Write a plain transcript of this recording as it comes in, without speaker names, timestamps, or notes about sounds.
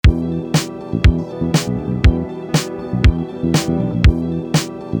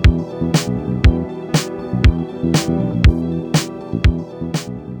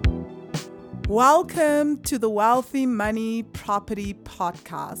Welcome to the Wealthy Money Property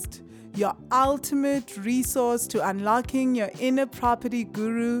Podcast, your ultimate resource to unlocking your inner property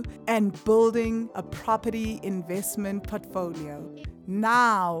guru and building a property investment portfolio.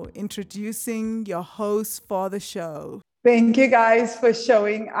 Now, introducing your host for the show. Thank you guys for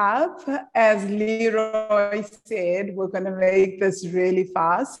showing up. As Leroy said, we're going to make this really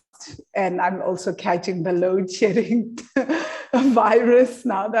fast. And I'm also catching the load shedding virus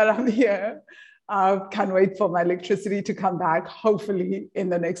now that I'm here. Can't wait for my electricity to come back, hopefully in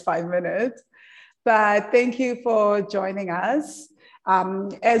the next 5 minutes. But thank you for joining us.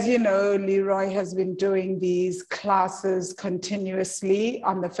 As you know, Leroy has been doing these classes continuously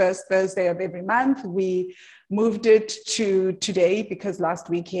on the first Thursday of every month. We moved it to today because last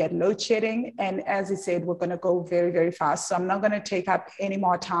week he had load shedding. And as he said, we're going to go very, very fast. So I'm not going to take up any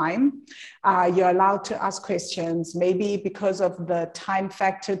more time. You're allowed to ask questions. Maybe because of the time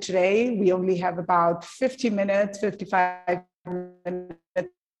factor today, we only have about 50 minutes, 55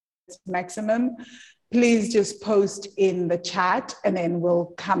 minutes maximum. Please just post in the chat and then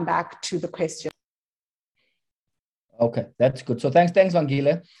we'll come back to the question. Okay, that's good. So thanks,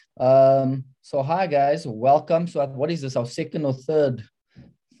 Vangile. So hi guys, welcome. So what is this? Our second or third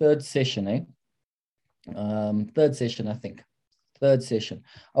session, eh? Third session, I think. Third session.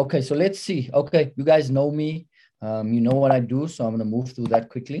 Okay, so let's see. Okay, you guys know me. You know what I do, so I'm going to move through that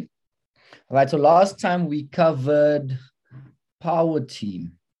quickly. All right, so last time we covered Power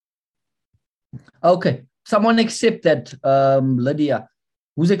Team. Okay, someone accept that, Lydia.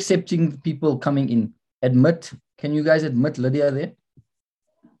 Who's accepting people coming in? Admit. Can you guys admit Lydia there?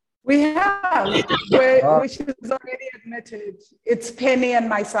 We have, which is already admitted. It's Penny and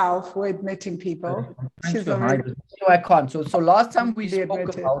myself. We're admitting people. She's already. No, I can't. So last time we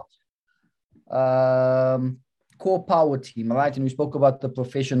spoke about core power team, right? And we spoke about the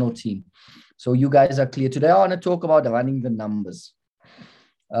professional team. So you guys are clear. Today I want to talk about running the numbers.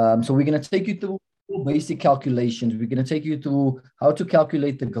 So we're going to take you through basic calculations. We're going to take you through how to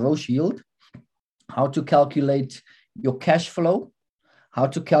calculate the gross yield, how to calculate your cash flow, how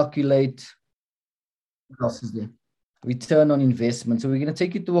to calculate what else is there? Return on investment. So we're going to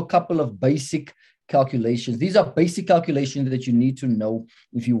take you through a couple of basic calculations. These are basic calculations that you need to know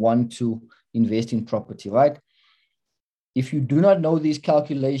if you want to invest in property, right? If you do not know these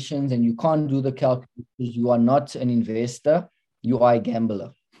calculations and you can't do the calculations, you are not an investor, you are a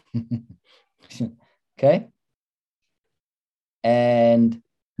gambler. Okay? And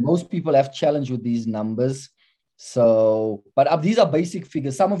most people have challenge with these numbers. So, but these are basic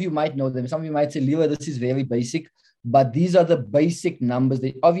figures. Some of you might know them. Some of you might say, Leroy, this is very basic, but these are the basic numbers.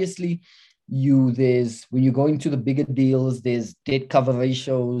 They obviously, when you go into the bigger deals, there's debt cover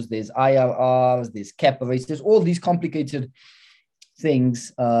ratios, there's IRRs, there's cap rates, there's all these complicated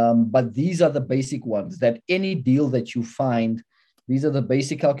things. But these are the basic ones that any deal that you find, these are the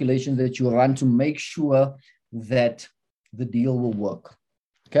basic calculations that you run to make sure that the deal will work.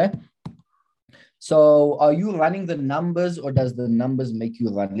 Okay? So are you running the numbers or does the numbers make you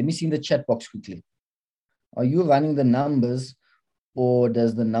run? Let me see in the chat box quickly. Are you running the numbers or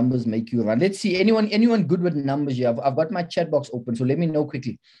does the numbers make you run? Let's see. Anyone good with numbers here? I've got my chat box open, so let me know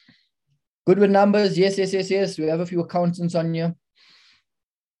quickly. Good with numbers? Yes. We have a few accountants on here.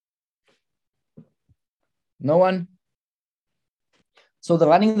 No one? So the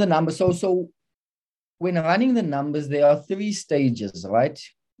running the numbers. So when running the numbers, there are 3 stages, right?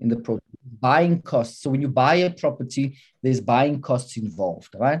 In the process. Buying costs. So when you buy a property, there's buying costs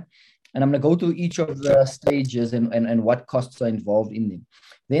involved, right? And I'm going to go through each of the stages and what costs are involved in them.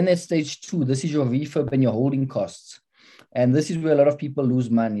 Then there's stage 2. This is your refurb and your holding costs. And this is where a lot of people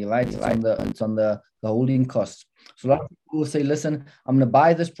lose money, right? It's on the holding costs. So a lot of people will say, listen, I'm going to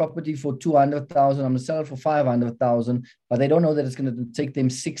buy this property for 200,000. I'm going to sell it for 500,000, but they don't know that it's going to take them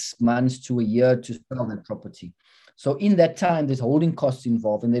 6 months to a year to sell that property. So in that time, there's holding costs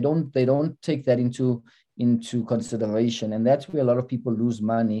involved, and they don't take that into consideration. And that's where a lot of people lose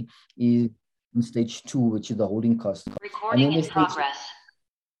money is in stage 2, which is the holding costs. Recording in progress.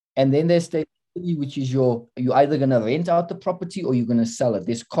 And then there's stage 3, which is you're either going to rent out the property or you're going to sell it.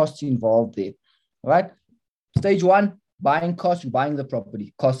 There's costs involved there, right? Stage 1, buying costs, you're buying the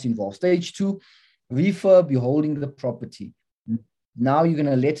property, costs involved. Stage 2, refurb, you're holding the property. Now you're going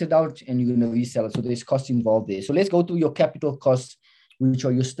to let it out and you're going to resell it. So there's costs involved there. So let's go through your capital costs, which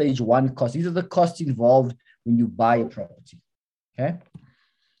are your stage 1 costs. These are the costs involved when you buy a property. Okay.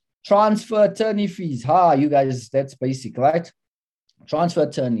 Transfer attorney fees. You guys, that's basic, right? Transfer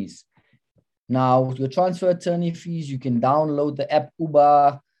attorneys. Now, your transfer attorney fees, you can download the app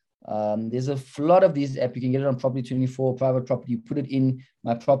Uber There's a lot of these apps. You can get it on Property 24, private property. You put it in,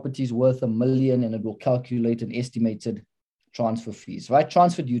 my property is worth $1 million, and it will calculate an estimated transfer fees, right?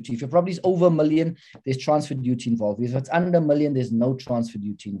 Transfer duty. If your property is over $1 million, there's transfer duty involved. If it's under $1 million, there's no transfer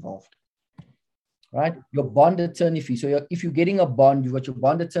duty involved, right? Your bond attorney fee. So if you're getting a bond, you've got your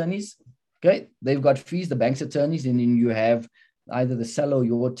bond attorneys, okay? They've got fees, the bank's attorneys, and then you have either the seller or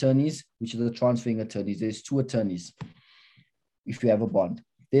your attorneys, which are the transferring attorneys. There's 2 attorneys if you have a bond.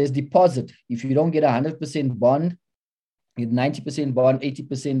 There's deposit. If you don't get 100% bond, you get 90% bond,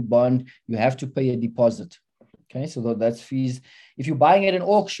 80% bond, you have to pay a deposit. Okay, so that's fees. If you're buying at an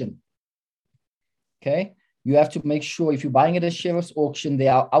auction, okay, you have to make sure if you're buying at a sheriff's auction,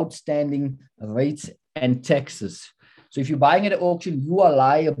 there are outstanding rates and taxes. So if you're buying at an auction, you are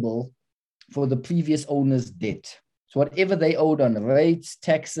liable for the previous owner's debt. So whatever they owed on rates,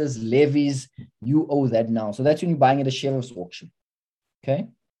 taxes, levies, you owe that now. So that's when you're buying at a sheriff's auction. Okay.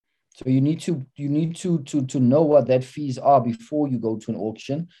 So you need to know what that fees are before you go to an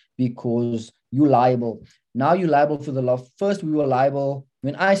auction, because you're liable. Now you're liable for the loss. First, we were liable.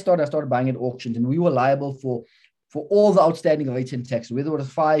 When I started buying at auctions, and we were liable for all the outstanding rates and taxes. Whether it was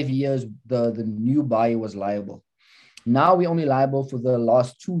 5 years, the new buyer was liable. Now we're only liable for the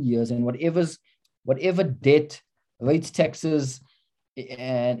last 2 years, and whatever debt, rates, taxes,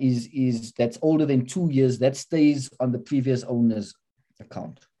 and is that's older than 2 years, that stays on the previous owner's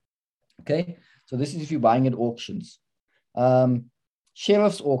account. Okay, so this is if you're buying at auctions.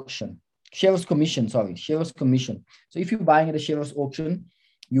 Sheriff's commission. So if you're buying at a sheriff's auction,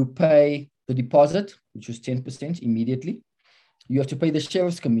 you pay the deposit, which is 10% immediately. You have to pay the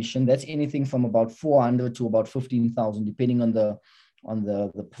sheriff's commission. That's anything from about 400 to about 15,000, depending on the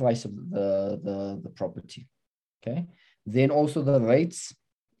price of the property. Okay, then also the rates.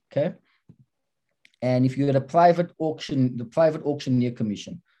 Okay, and if you had a private auction, the private auctioneer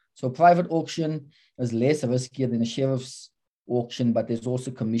commission. So private auction is less riskier than a sheriff's auction, but there's also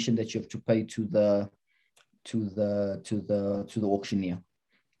commission that you have to pay to the auctioneer.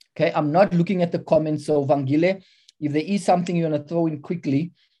 Okay, I'm not looking at the comments. So Vangile, if there is something you want to throw in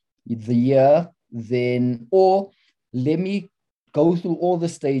quickly, the year, then, or let me go through all the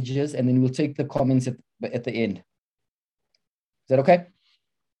stages and then we'll take the comments at the end. Is that okay?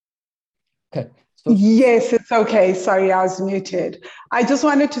 Okay. So, yes, it's okay. Sorry, I was muted. I just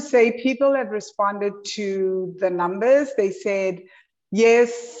wanted to say people have responded to the numbers. They said,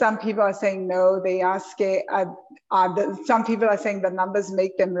 yes, some people are saying no. They are scared. Some people are saying the numbers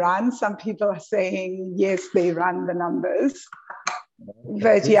make them run. Some people are saying, yes, they run the numbers. Okay.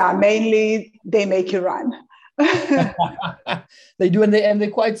 But yeah, mainly they make you run. They do, and they're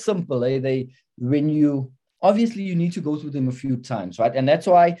quite simple. Obviously, you need to go through them a few times, right? And that's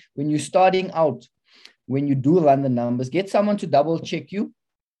why when you're starting out, when you do run the numbers, get someone to double check you,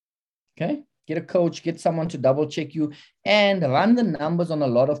 okay? Get a coach, get someone to double check you, and run the numbers on a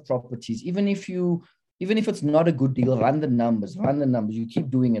lot of properties. Even if it's not a good deal, run the numbers. You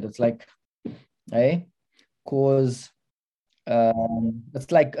keep doing it. It's like, hey, because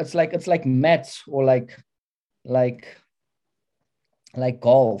it's like maths or like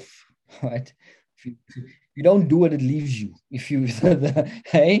golf, right? If you don't do it, it leaves you. If you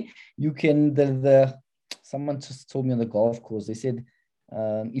you can someone just told me on the golf course, they said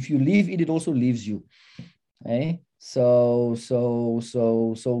if you leave it, it also leaves you. Okay, so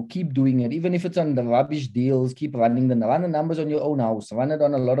keep doing it, even if it's on the rubbish deals. Keep run the numbers on your own house, run it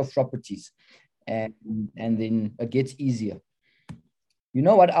on a lot of properties, and then it gets easier. You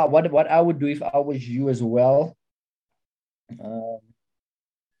know what I would do if I was you as well?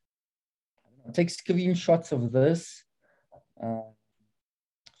 Take screenshots of this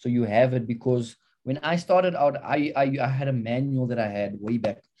so you have it, because when I started out, I had a manual that I had way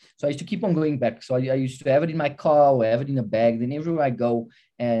back. So I used to keep on going back. So I used to have it in my car or have it in a bag. Then everywhere I go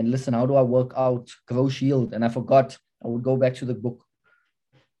and listen, how do I work out gross yield? And I forgot. I would go back to the book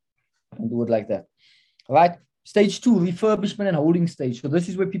and do it like that. All right. Stage 2, refurbishment and holding stage. So this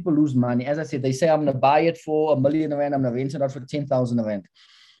is where people lose money. As I said, they say, I'm going to buy it for R1 million. I'm going to rent it out for 10,000 rand.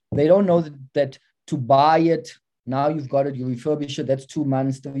 They don't know that to buy it, now you've got it, you refurbish it, that's 2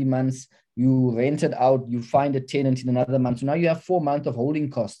 months, 3 months, you rent it out, you find a tenant in another month. So now you have 4 months of holding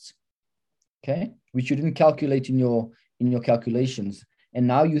costs, okay, which you didn't calculate in your calculations. And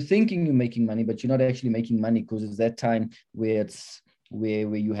now you're thinking you're making money, but you're not actually making money, because it's that time where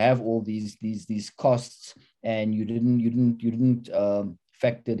you have all these costs and you didn't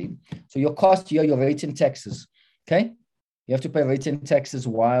factor in. So your cost here, your rates and taxes, okay? You have to pay rates and taxes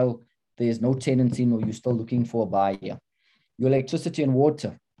while there's no tenants in or you're still looking for a buyer. Your electricity and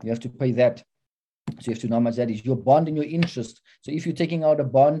water, you have to pay that. So you have to know how much that is. Your bond and your interest. So if you're taking out a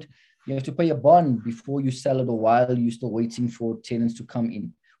bond, you have to pay a bond before you sell it or while you're still waiting for tenants to come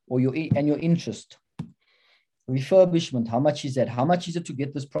in, or your interest. Refurbishment, how much is that? How much is it to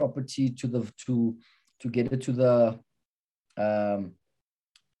get this property to get it to the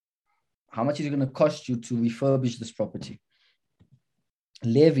how much is it going to cost you to refurbish this property?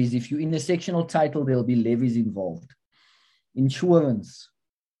 Levies, if you're in a sectional title, there'll be levies involved. Insurance,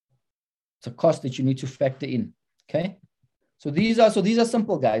 it's a cost that you need to factor in. Okay. So these are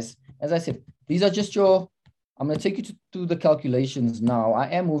simple, guys. As I said, these are just I'm going to take you to the calculations now. I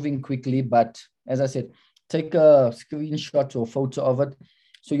am moving quickly, but as I said, take a screenshot or photo of it.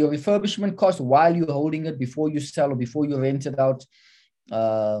 So your refurbishment cost while you're holding it, before you sell or before you rent it out,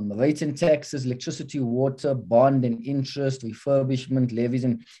 rates and taxes, electricity, water, bond and interest, refurbishment, levies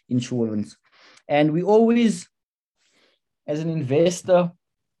and insurance. And we always, as an investor,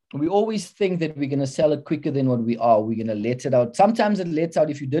 we always think that we're going to sell it quicker than what we are. We're going to let it out. Sometimes it lets out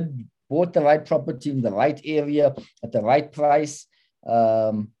if you bought the right property in the right area at the right price,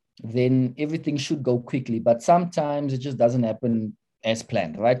 then everything should go quickly. But sometimes it just doesn't happen as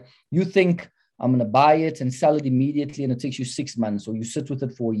planned, right? You think I'm going to buy it and sell it immediately, and it takes you 6 months, or you sit with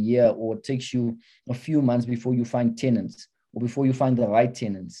it for a year, or it takes you a few months before you find tenants or before you find the right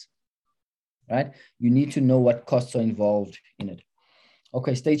tenants, right? You need to know what costs are involved in it.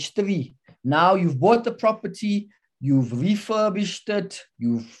 Okay, stage 3. Now you've bought the property, you've refurbished it,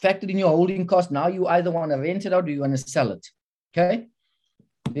 you've factored in your holding cost. Now you either want to rent it out or you want to sell it. Okay,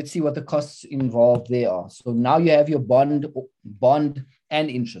 let's see what the costs involved there are. So now you have your bond and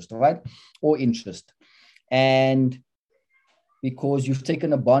interest, right? Or interest. And because you've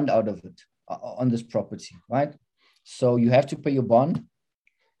taken a bond out of it on this property, right? So you have to pay your bond,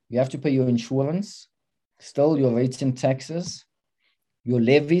 you have to pay your insurance, still your rates and taxes, your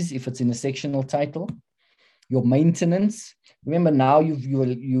levies if it's in a sectional title, your maintenance. Remember, now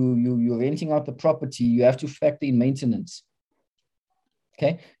you're renting out the property, you have to factor in maintenance.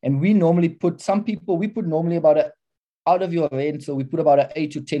 Okay, and we normally put, we put normally about out of your rent, so we put about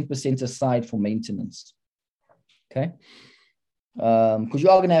 8 to 10% aside for maintenance. Okay, because you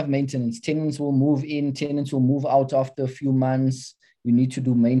are going to have maintenance. Tenants will move in, tenants will move out after a few months. You need to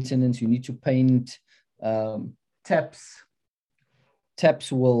do maintenance. You need to paint.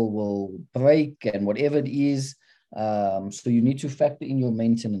 Taps will break and whatever it is. So you need to factor in your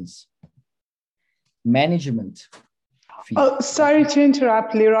maintenance. Management fee. Oh, sorry to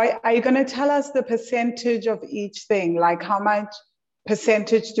interrupt, Leroy. Are you going to tell us the percentage of each thing? Like how much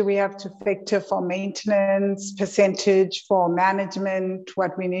percentage do we have to factor for maintenance, percentage for management,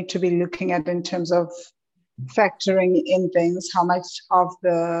 what we need to be looking at in terms of factoring in things, how much of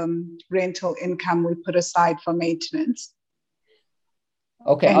the rental income we put aside for maintenance?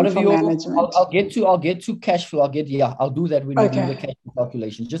 Okay, out of your management. I'll get to cash flow. I'll do that when we do the cash flow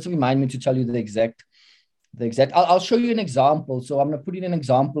calculations. Just to remind me to tell you the exact. I'll show you an example. So I'm going to put in an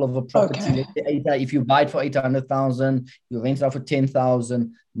example of a property. If you buy it for 800,000, you rent it out for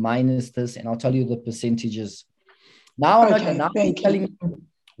 10,000 minus this, and I'll tell you the percentages. Now I'm telling you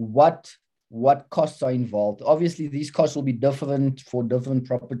what costs are involved. Obviously, these costs will be different for different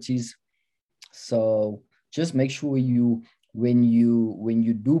properties. So just make sure when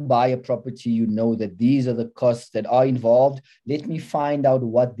you do buy a property, you know that these are the costs that are involved. Let me find out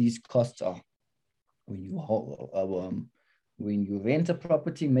what these costs are. When you rent a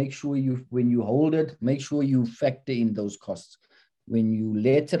property, make sure when you hold it, make sure you factor in those costs. When you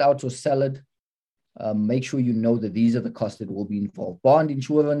let it out or sell it, make sure you know that these are the costs that will be involved. Bond,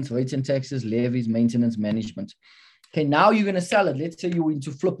 insurance, rates and taxes, levies, maintenance, management. Okay, now you're going to sell it. Let's say you're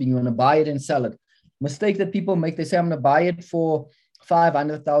into flipping. You want to buy it and sell it. Mistake that people make, they say, I'm going to buy it for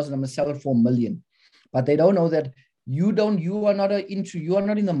 500,000, I'm going to sell it for $1 million. But they don't know that you are not in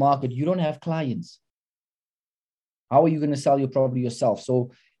the market. You don't have clients. How are you going to sell your property yourself?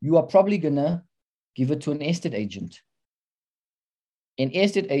 So you are probably going to give it to an estate agent. An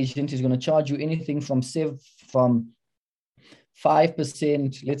estate agent is going to charge you anything from 5%.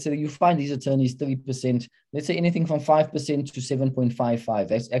 Let's say you find these attorneys 3%. Let's say anything from 5% to 7.55.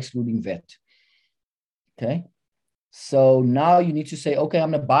 That's excluding VAT. Okay. So now you need to say, okay,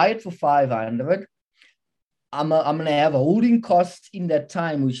 I'm going to buy it for 500. I'm going to have a holding cost in that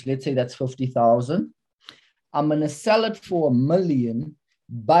time, which let's say that's 50,000. I'm going to sell it for $1 million,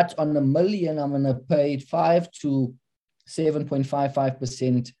 but on $1 million, I'm going to pay 5 to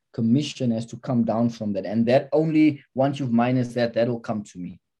 7.55% commission has to come down from that. And that only once you've minus that will come to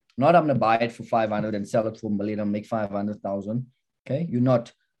me. Not I'm going to buy it for 500 and sell it for $1 million and make 500,000. Okay. You're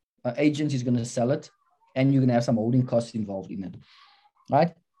not. An agent is going to sell it and you're going to have some holding costs involved in it.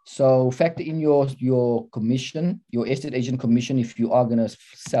 Right. So factor in your commission, your estate agent commission, if you are going to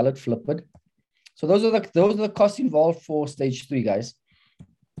sell it, flip it. So those are the costs involved for stage 3, guys.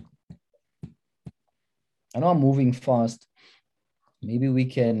 I know I'm moving fast. Maybe we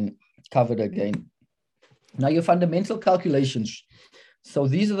can cover it again. Now, your fundamental calculations. So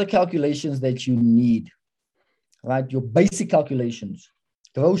these are the calculations that you need, right? Your basic calculations: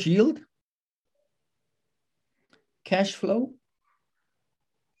 gross yield, cash flow,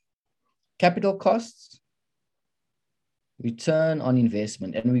 capital costs, return on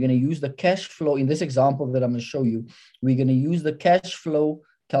investment. And we're going to use the cash flow in this example that I'm going to show you. We're going to use the cash flow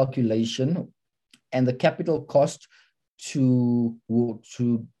calculation and the capital cost to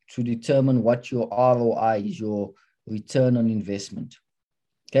determine what your ROI is, your return on investment.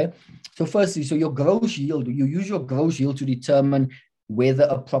 Okay. So firstly, so your gross yield, you use your gross yield to determine whether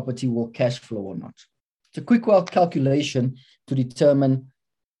a property will cash flow or not. It's a quick calculation to determine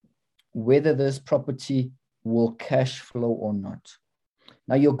whether this property will cash flow or not.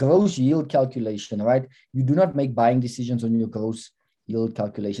 Now, your gross yield calculation, right? You do not make buying decisions on your gross yield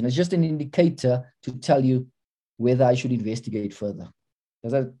calculation. It's just an indicator to tell you whether I should investigate further.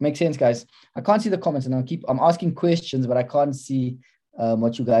 Does that make sense, guys? I can't see the comments, and I'm asking questions, but I can't see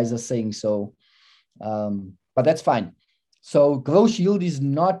what you guys are saying. So, but that's fine. So gross yield is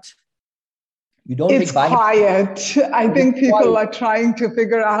not, you don't It's quiet. I think people are trying to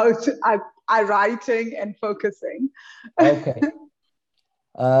figure out, are writing and focusing. Okay.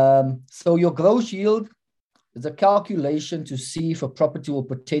 So your gross yield is a calculation to see if a property will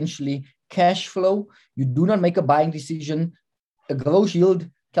potentially cash flow. You do not make a buying decision. A gross yield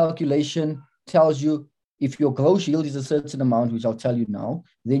calculation tells you if your gross yield is a certain amount, which I'll tell you now,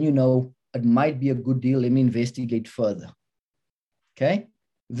 then you know it might be a good deal. Let me investigate further. Okay.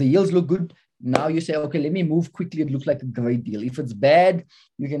 If the yields look good, now you say, okay, let me move quickly. It looks like a great deal. If it's bad,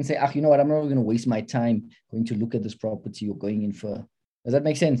 you can say, you know what? I'm not going to waste my time going to look at this property or going in for. Does that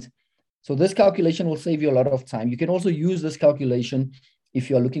make sense? So this calculation will save you a lot of time. You can also use this calculation if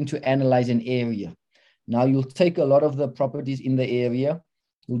you're looking to analyze an area. Now you'll take a lot of the properties in the area.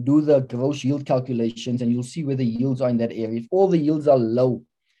 You'll do the gross yield calculations and you'll see where the yields are in that area. If all the yields are low,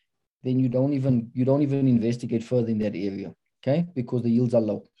 then you don't even investigate further in that area. Okay, because the yields are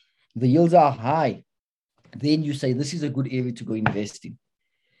low. The yields are high, then you say this is a good area to go invest in.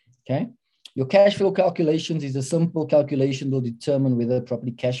 Okay, your cash flow calculations is a simple calculation that will determine whether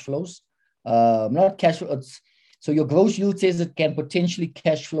property cash flows. Not cash flow. So your gross yield says it can potentially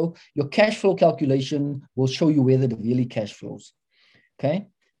cash flow. Your cash flow calculation will show you whether it really cash flows. Okay,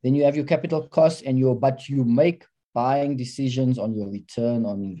 then you have your capital costs and but you make buying decisions on your return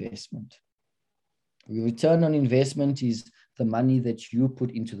on investment. Your return on investment is the money that you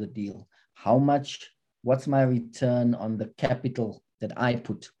put into the deal. What's my return on the capital that I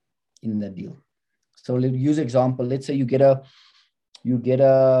put in the deal? So let's use example. Let's say you buy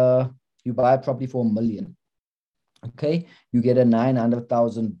a property for $1 million. Okay. You get a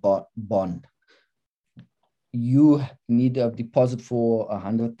 900,000 bond. You need a deposit for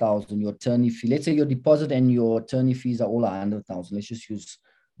 100,000. Your attorney fee. Let's say your deposit and your attorney fees are all 100,000. Let's just use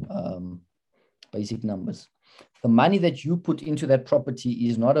basic numbers. The money that you put into that property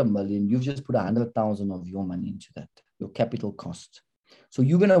is not $1 million. You've just put 100,000 of your money into that, your capital cost. So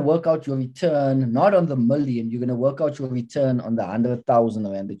you're going to work out your return, not on the $1 million. You're going to work out your return on the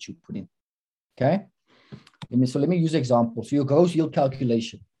 100,000 rand that you put in. Okay. Let me use an example. So your gross yield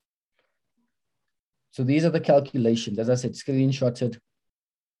calculation. So these are the calculations. As I said, screenshotted.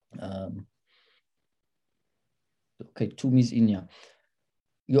 Okay, two is in here.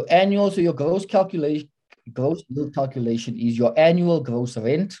 Your annual, so your gross yield calculation is your annual gross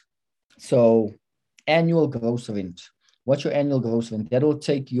rent. So annual gross rent. What's your annual gross rent? That will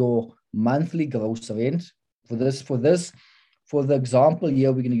take your monthly gross rent. For the example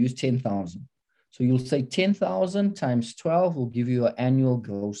here, we're going to use 10,000. So you'll say 10,000 times 12 will give you an annual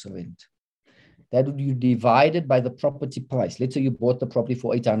gross rent. That would be divided by the property price. Let's say you bought the property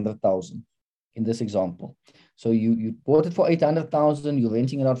for 800,000 in this example. So you bought it for 800,000, you're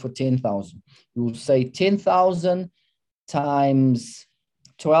renting it out for 10,000. You'll say 10,000 times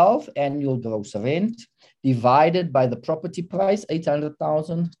 12 annual gross rent divided by the property price,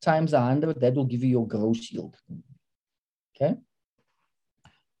 800,000 times 100, that will give you your gross yield. Okay.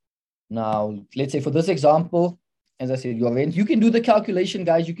 Now, let's say for this example, as I said, your rent, you can do the calculation,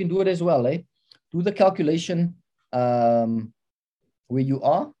 guys. You can do it as well. Do the calculation where you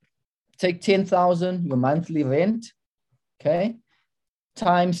are. Take 10,000, your monthly rent, okay,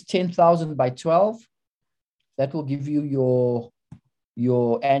 times 10,000 by 12. That will give you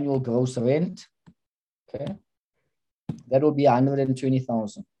your annual gross rent, okay. That will be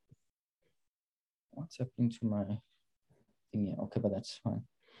 120,000. What's happening to my thing here? Okay, but that's fine.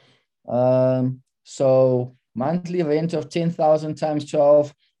 So monthly rent of 10,000 times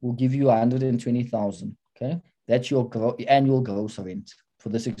 12 will give you 120,000. Okay, that's your annual gross rent for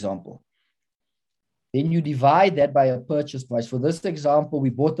this example. Then you divide that by a purchase price. For this example, we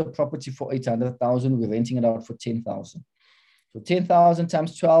bought the property for 800,000. We're renting it out for 10,000. So 10,000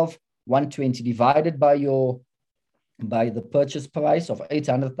 times 12, 120 divided by the purchase price of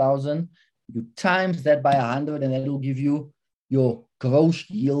 800,000. You times that by 100, and that will give you your gross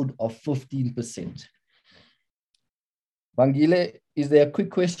yield of 15%. Bangile, is there a quick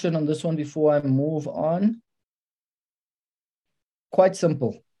question on this one before I move on? Quite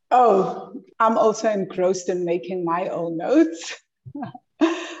simple. Oh, I'm also engrossed in making my own notes.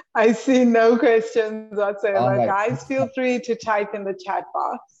 I see no questions whatsoever. Right. Guys, feel free to type in the chat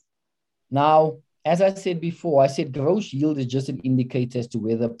box. Now, as I said before, I said gross yield is just an indicator as to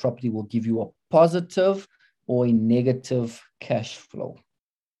whether property will give you a positive or a negative cash flow.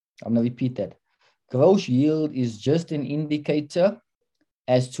 I'm going to repeat that. Gross yield is just an indicator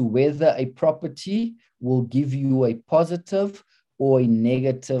as to whether a property will give you a positive or a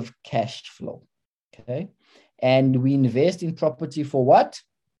negative cash flow. Okay. And we invest in property for what?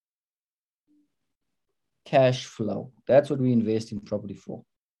 Cash flow. That's what we invest in property for.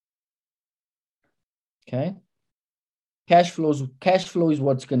 Okay. Cash flow is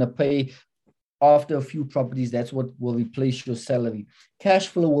what's going to pay after a few properties. That's what will replace your salary. Cash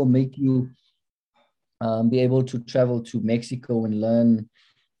flow will make you be able to travel to Mexico and learn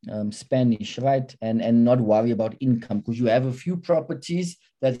Spanish, right? And not worry about income, because you have a few properties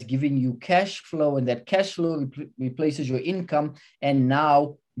that's giving you cash flow, and that cash flow replaces your income. And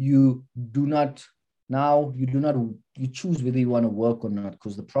now you choose whether you want to work or not,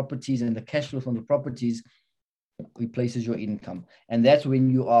 because the properties and the cash flow from the properties replaces your income. And that's when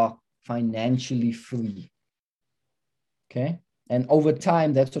you are financially free. Okay. And over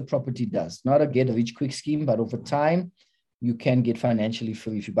time, that's what property does. Not a get rich quick scheme, but over time, you can get financially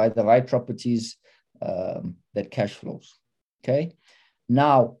free if you buy the right properties that cash flows. Okay.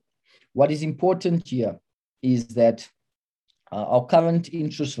 Now, what is important here is that our current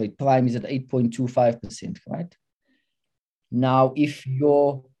interest rate, prime, is at 8.25%, right? Now, if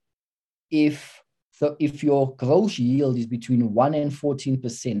your gross yield is between 1 and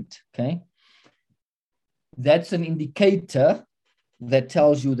 14%, okay, that's an indicator that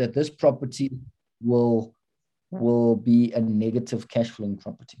tells you that this property will be a negative cash flowing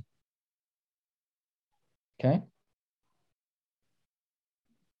property. Okay.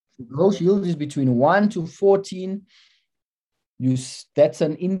 So gross yield is between 1 to 14. That's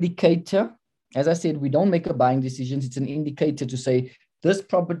an indicator. As I said, we don't make a buying decisions. It's an indicator to say this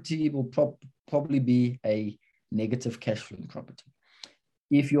property will probably be a negative cash flowing property.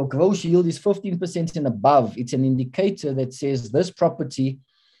 If your gross yield is 15% and above, it's an indicator that says this property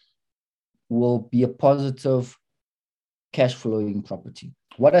will be a positive cash flowing property.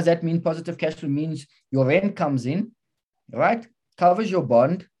 What does that mean? Positive cash flow means your rent comes in, right? Covers your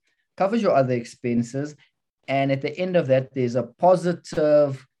bond, covers your other expenses. And at the end of that, there's a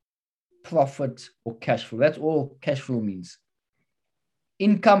positive profit or cash flow. That's all cash flow means.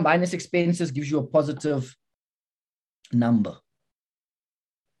 Income minus expenses gives you a positive number.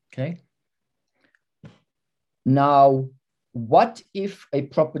 Okay. Now, what if a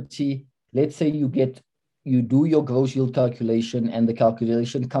property, let's say you do your gross yield calculation and the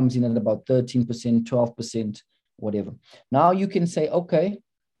calculation comes in at about 13%, 12%, whatever. Now you can say, okay,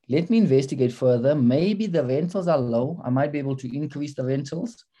 let me investigate further. Maybe the rentals are low. I might be able to increase the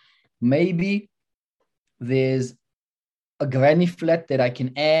rentals. Maybe there's a granny flat that I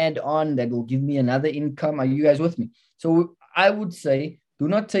can add on that will give me another income. Are you guys with me? So I would say, do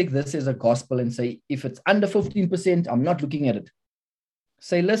not take this as a gospel and say, if it's under 15%, I'm not looking at it.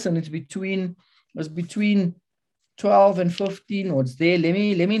 Say, listen, it's between 12 and 15, or it's there. Let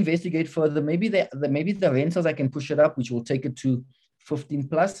me investigate further. Maybe the rentals, I can push it up, which will take it to 15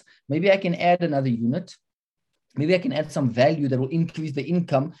 plus. Maybe I can add another unit. Maybe I can add some value that will increase the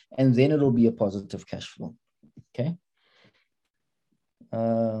income, and then it'll be a positive cash flow. Okay.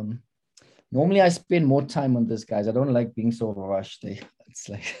 Normally I spend more time on this, guys. I don't like being so rushed. It's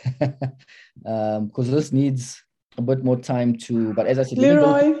like, because this needs a bit more time to, but as I said,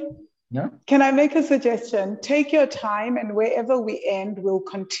 Leroy, yeah? Can I make a suggestion? Take your time, and wherever we end, we'll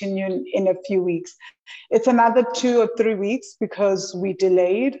continue in a few weeks. It's another 2 or 3 weeks because we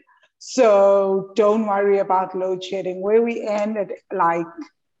delayed. So don't worry about load shedding. Where we end at like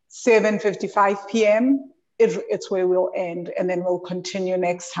 7:55 p.m., it's where we'll end, and then we'll continue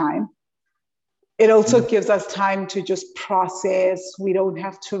next time. It also gives us time to just process. We don't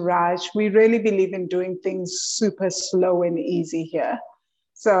have to rush. We really believe in doing things super slow and easy here.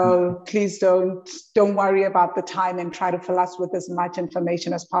 So please don't worry about the time and try to fill us with as much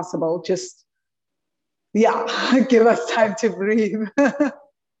information as possible. Just, give us time to breathe.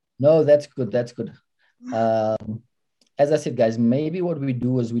 No, that's good. That's good. As I said, guys, maybe what we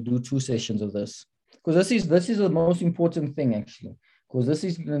do is we do 2 sessions of this, because this is the most important thing, actually, because this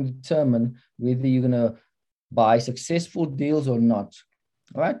is going to determine whether you're going to buy successful deals or not,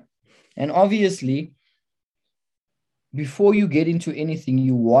 right? And obviously, before you get into anything,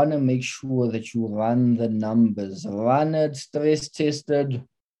 you want to make sure that you run the numbers, run it, stress tested,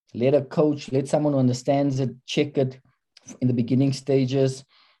 let a coach, let someone who understands it, check it in the beginning stages.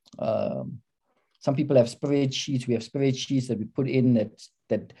 Some people have spreadsheets. We have spreadsheets that we put in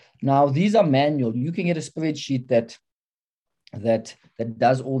that now these are manual. You can get a spreadsheet that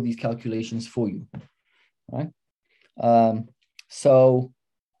does all these calculations for you, right? So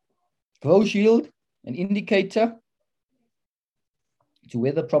gross yield, an indicator to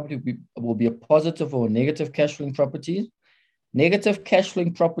whether property will be a positive or negative cash flowing properties. Negative cash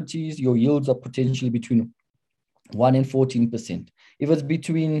flowing properties, your yields are potentially between 1 and 14%. If it's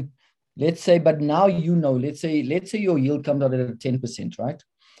between, let's say, but now let's say your yield comes out at 10%, right?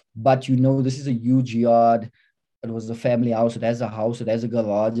 But this is a huge yard. It was a family house. It has a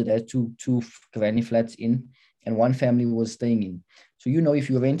garage. It has two granny flats in, and one family was staying in. So if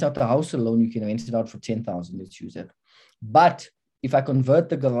you rent out the house alone, you can rent it out for 10,000. Let's use that. But if I convert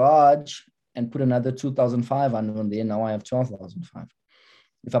the garage and put another 2,500 on there, now I have 12,500.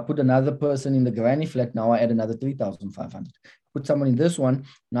 If I put another person in the granny flat, now I add another 3,500. Put someone in this one,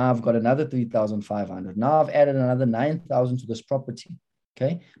 now I've got another 3,500. Now I've added another 9,000 to this property.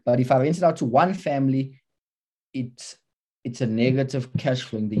 Okay. But if I rent it out to one family, it's a negative cash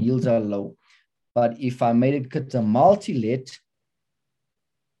flowing. The yields are low. But if I made it a multi-let,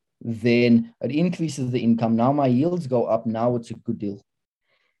 then it increases the income. Now my yields go up. Now it's a good deal.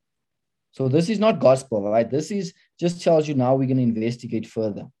 So this is not gospel, right? This is just tells you now we're going to investigate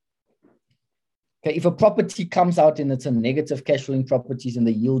further. Okay, if a property comes out and it's a negative cash flowing properties and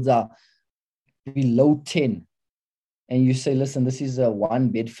the yields are below 10, and you say, listen, this is a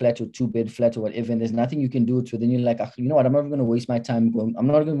 1-bed flat or 2-bed flat or whatever, and there's nothing you can do it with, then you're like, you know what, I'm not going to waste my time going, I'm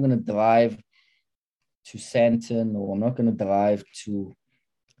not even going to drive to Sandton, or I'm not going to drive to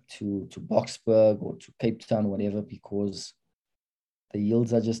Boksburg or to Cape Town, whatever, because the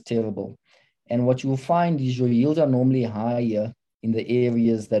yields are just terrible. And what you'll find is your yields are normally higher in the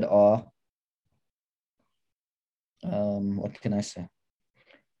areas that are, what can I say?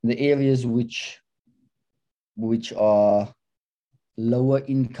 The areas which are lower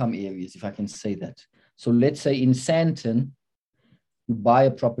income areas, if I can say that. So let's say in Sandton, you buy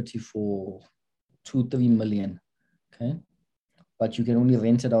a property for 2-3 million, okay? But you can only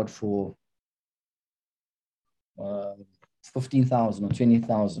rent it out for 15,000 or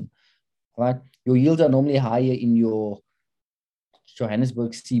 20,000, right? Your yields are normally higher in your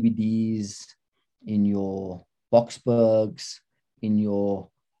Johannesburg CBDs, in your Boksburgs, in your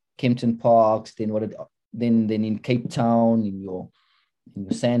Kempton Parks, then in Cape Town, in your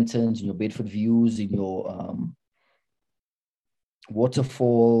Sandtons, in your Bedford Views, in your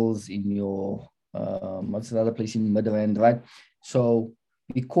Waterfalls, in your what's another place in Midrand, right? So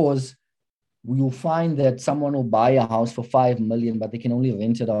because you'll find that someone will buy a house for 5 million, but they can only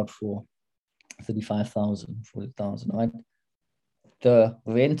rent it out for 35,000, 40,000, right? The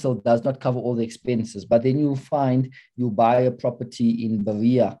rental does not cover all the expenses, but then you'll find you buy a property in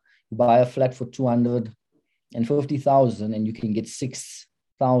Berea, you buy a flat for 250,000 and you can get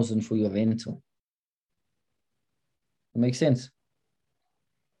 6,000 for your rental. That makes sense?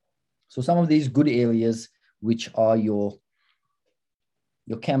 So some of these good areas, which are your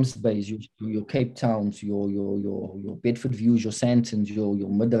Camps Bays, your Cape Towns, your Bedford Views, your Sandtons, your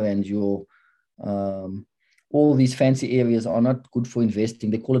Midrand, your all these fancy areas are not good for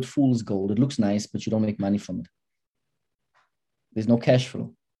investing. They call it fool's gold. It looks nice, but you don't make money from it. There's no cash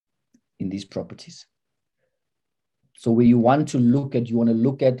flow in these properties. So where you want to look at, maybe you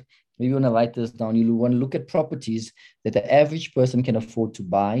want to write this down, you want to look at properties that the average person can afford to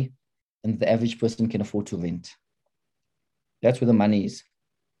buy and the average person can afford to rent. That's where the money is.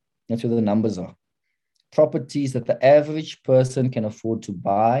 That's where the numbers are. Properties that the average person can afford to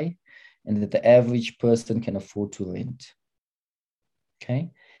buy and that the average person can afford to rent. Okay?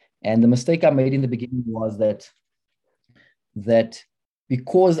 And the mistake I made in the beginning was that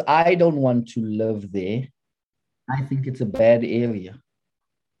because I don't want to live there, I think it's a bad area.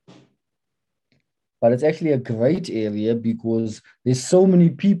 But it's actually a great area because there's so many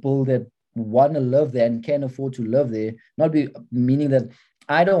people that want to live there and can afford to live there, not be meaning that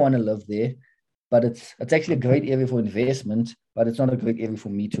I don't want to live there, but it's actually a great area for investment, but it's not a great area for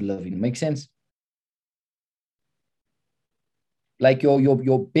me to live in. Make sense? Like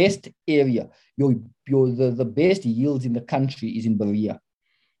your best area, the best yields in the country is in Berea.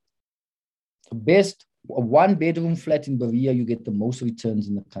 The best one bedroom flat in Berea, you get the most returns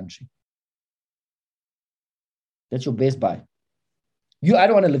in the country. That's your best buy. I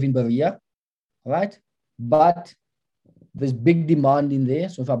don't want to live in Berea, right? But there's big demand in there.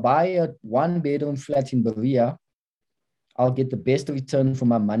 So if I buy a one bedroom flat in Berea, I'll get the best return for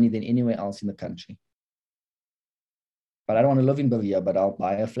my money than anywhere else in the country. But I don't want to live in Berea, but I'll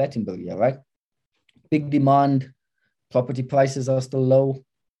buy a flat in Berea, right? Big demand, property prices are still low,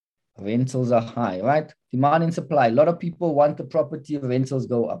 rentals are high, right? Demand and supply. A lot of people want the property, rentals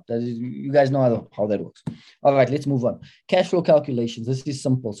go up. You guys know how that works. All right, let's move on. Cash flow calculations. This is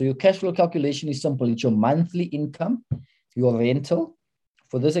simple. So your cash flow calculation is simple. It's your monthly income, your rental.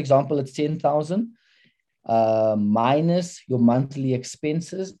 For this example, it's 10,000 minus your monthly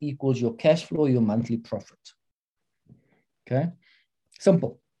expenses equals your cash flow, your monthly profit. Okay,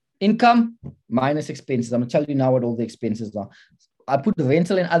 simple. Income minus expenses. I'm going to tell you now what all the expenses are. I put the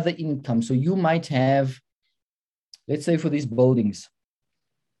rental and other income. So you might have, let's say for these buildings,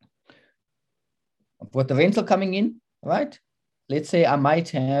 I've got the rental coming in, right? Let's say I might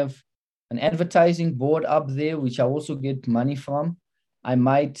have an advertising board up there, which I also get money from. I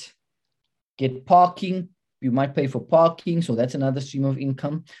might get parking. You might pay for parking. So that's another stream of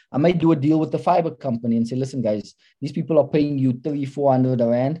income. I might do a deal with the fiber company and say, listen, guys, these people are paying you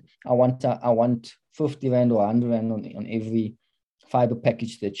 300-400 rand. I want 50 rand or 100 rand on every fiber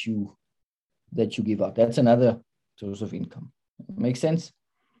package that you give out. That's another source of income. Make sense?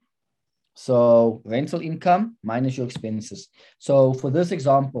 So rental income minus your expenses. So for this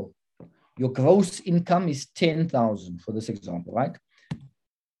example, your gross income is 10,000 for this example, right?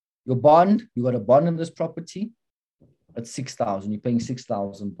 Your bond, you got a bond on this property at 6,000. You're paying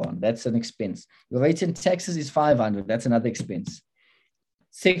 6,000 bond. That's an expense. Your rates and taxes is 500. That's another expense.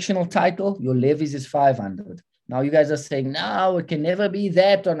 Sectional title, your levies is 500. Now you guys are saying, no, it can never be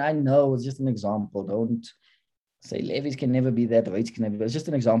that. And I know it's just an example. Don't say levies can never be that. Rates can never be. It's just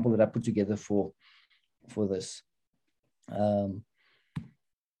an example that I put together for this.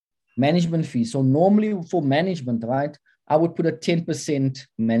 Management fee. So normally for management, right, I would put a 10%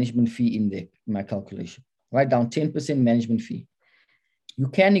 management fee in there in my calculation. Write down 10% management fee. You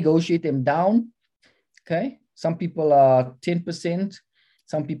can negotiate them down. Okay. Some people are 10%.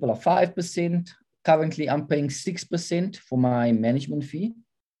 Some people are 5%. Currently, I'm paying 6% for my management fee.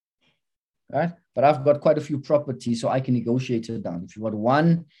 Right. But I've got quite a few properties, so I can negotiate it down. If you got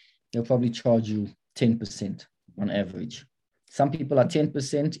one, they'll probably charge you 10% on average. Some people are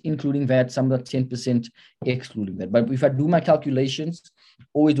 10%, including that. Some are 10% excluding that. But if I do my calculations,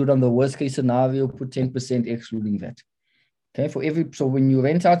 always do it on the worst case scenario, put 10% excluding that. Okay, so when you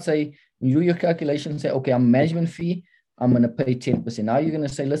rent out, say, when you do your calculation, say, okay, I'm management fee, I'm going to pay 10%. Now you're going to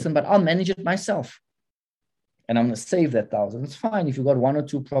say, listen, but I'll manage it myself. And I'm going to save that 1,000. It's fine. If you've got 1 or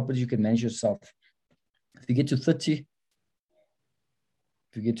 2 properties, you can manage yourself. If you get to 30,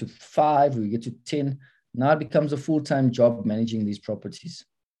 if you get to 5, or you get to 10, now it becomes a full-time job managing these properties.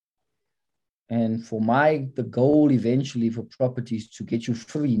 And for the goal eventually for properties to get you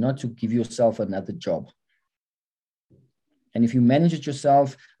free, not to give yourself another job. And if you manage it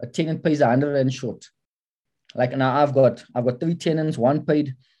yourself, a tenant pays 100 rand short. Like now I've got 3 tenants, one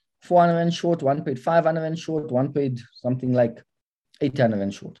paid 400 rand short, one paid 500 rand short, one paid something like 800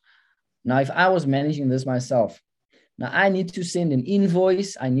 rand short. Now, if I was managing this myself, now I need to send an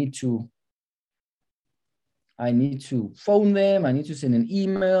invoice. I need to phone them. I need to send an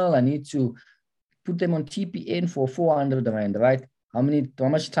email. I need to put them on TPN for 400 rand, right? How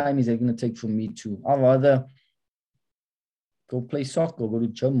much time is it going to take for me to? I'd rather go play soccer, go to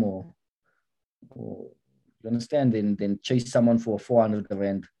gym, or you understand? Then chase someone for 400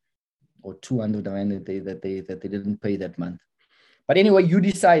 rand or 200 rand that they didn't pay that month. But anyway, you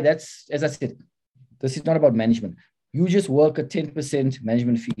decide. That's, as I said, this is not about management. You just work a 10%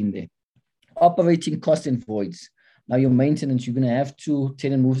 management fee in there. Operating costs and voids. Now your maintenance, you're going to have to,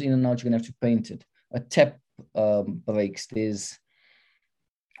 tenant moves in and out, you're going to have to paint it. A tap breaks, there's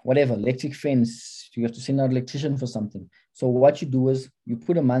whatever, electric fence, you have to send out an electrician for something. So what you do is you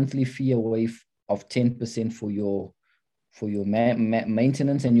put a monthly fee away of 10% for your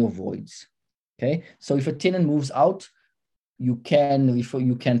maintenance and your voids. Okay, so if a tenant moves out, you can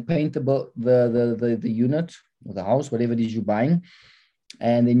paint the unit or the house, whatever it is you're buying,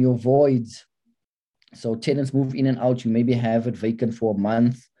 and then your voids. So tenants move in and out. You maybe have it vacant for a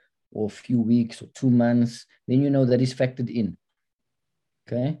month, or a few weeks or 2 months, then you know that is factored in.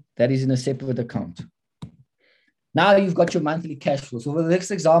 Okay, that is in a separate account. Now you've got your monthly cash flow. So for the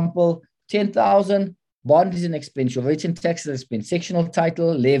next example, 10,000, bond is an expense, your rates and taxes expense, sectional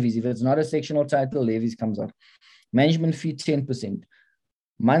title, levies. If it's not a sectional title, levies comes out. Management fee, 10%.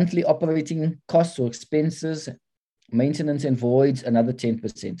 Monthly operating costs or expenses, maintenance and voids, another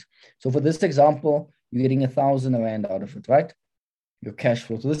 10%. So for this example, you're getting 1,000 rand out of it, right? Your cash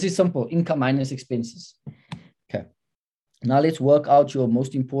flow. So this is simple, income minus expenses. Okay. Now let's work out your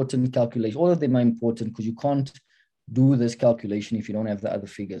most important calculation. All of them are important because you can't do this calculation if you don't have the other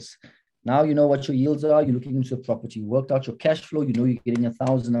figures. Now you know what your yields are. You're looking into a property. You worked out your cash flow. You know you're getting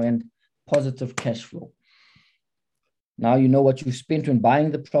 1,000 rand positive cash flow. Now you know what you spent when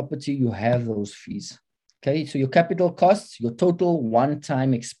buying the property. You have those fees. Okay, so your capital costs, your total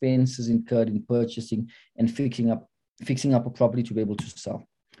one-time expenses incurred in purchasing and fixing up a property to be able to sell.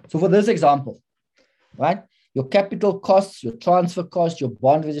 So for this example, right, your capital costs, your transfer cost, your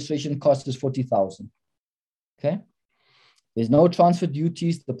bond registration cost is 40,000. Okay, there's no transfer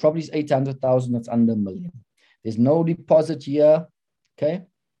duties. The property is 800,000. That's under a million. There's no deposit here. Okay,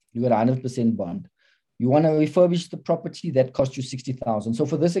 you got 100% bond. You want to refurbish the property, that costs you 60,000. So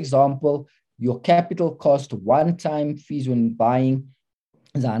for this example, your capital cost, one-time fees when buying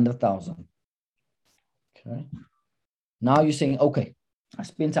is 100,000. Okay. Now you're saying, okay, I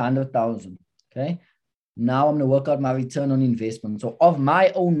spent 100,000. Okay. Now I'm going to work out my return on investment. So of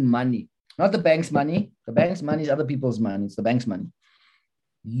my own money, not the bank's money. The bank's money is other people's money. It's the bank's money.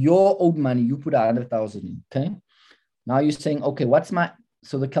 Your own money, you put 100,000 in. Okay. Now you're saying, okay,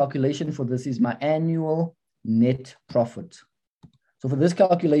 so the calculation for this is my annual net profit. So for this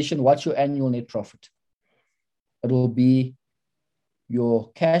calculation, what's your annual net profit? It will be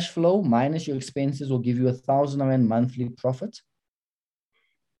your cash flow minus your expenses will give you 1,000 rand monthly profit.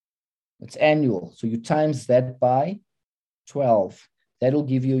 It's annual. So you times that by 12. That'll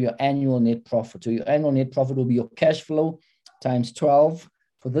give you your annual net profit. So your annual net profit will be your cash flow times 12.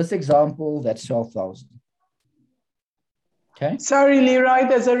 For this example, that's 12,000. Okay. Sorry, Leroy,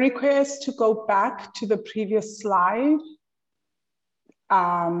 there's a request to go back to the previous slide.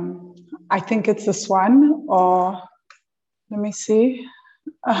 I think it's this one, or let me see.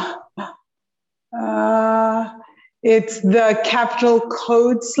 It's the capital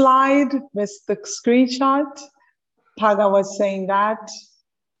code slide with the screenshot. Paga was saying that.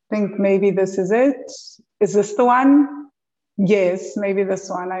 I think maybe this is it. Is this the one? Yes, maybe this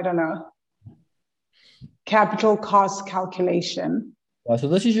one. I don't know. Capital cost calculation. So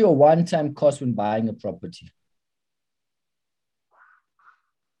this is your one-time cost when buying a property.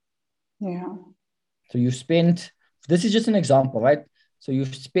 Yeah. So you spent, this is just an example, right? So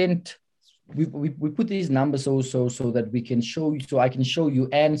you've spent, we put these numbers also so that we can show you, so I can show you,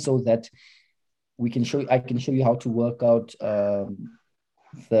 and so that I can show you how to work out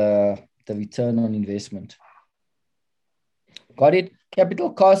the return on investment. Got it?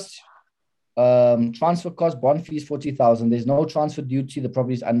 Capital costs, transfer cost, bond fees, 40,000. There's no transfer duty. The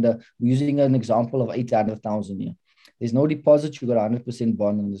property is under, we're using an example of 800,000 here. There's no deposit. You got 100%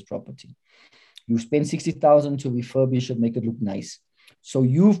 bond on this property. You spend 60,000 to refurbish it, make it look nice. So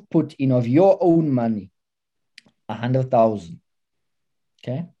you've put in of your own money, 100,000.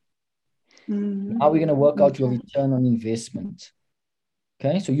 Okay. Mm-hmm. Now we're going to work out your return on investment.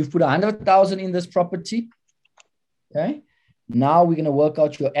 Okay. So you've put 100,000 in this property. Okay. Now we're going to work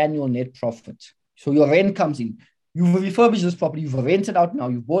out your annual net profit. So your rent comes in. You've refurbished this property. You've rented out now.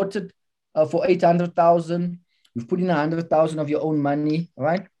 You've bought it for 800,000. You've put in 100,000 of your own money,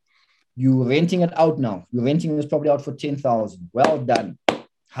 right? You're renting it out now. You're renting this property out for 10,000. Well done.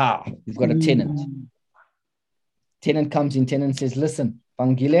 You've got a tenant. Tenant comes in. Tenant says, listen,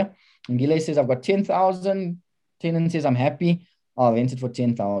 Vangile says, I've got 10,000. Tenant says, I'm happy. I'll rent it for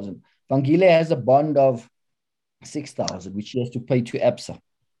 10,000. Vangile has a bond of 6,000, which she has to pay to Absa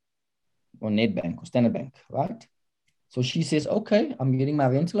or Nedbank or Standard Bank, right? So she says, okay, I'm getting my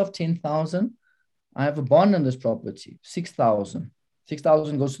rental of 10,000. I have a bond on this property, 6,000.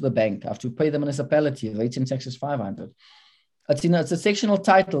 6,000 goes to the bank. I have to pay the municipality. Rates and taxes 500. It's a sectional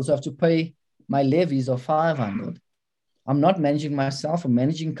title, so I have to pay my levies of 500. I'm not managing myself. I'm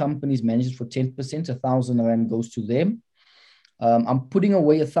managing companies, managed for 10%. 1,000 rand goes to them. I'm putting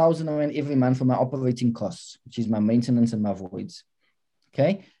away 1,000 rand every month for my operating costs, which is my maintenance and my voids.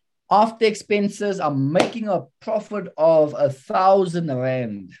 Okay. After expenses, I'm making a profit of 1,000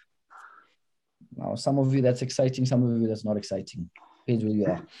 rand. Now, some of you that's exciting, some of you that's not exciting. Depends where you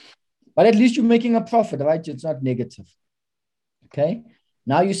are. But at least you're making a profit, right? It's not negative. Okay.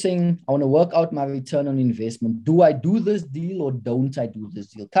 Now you're saying, I want to work out my return on investment. Do I do this deal or don't I do this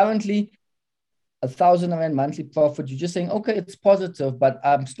deal? Currently, 1,000 Rand monthly profit. You're just saying, okay, it's positive, but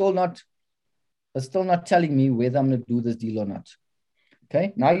it's still not telling me whether I'm going to do this deal or not.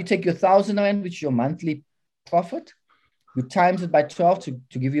 Okay. Now you take your 1,000 Rand, which is your monthly profit, you times it by 12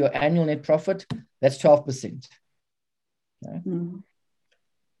 to give you an annual net profit. That's 12%. Okay?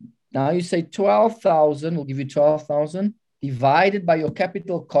 Now you say 12,000 will give you 12,000 divided by your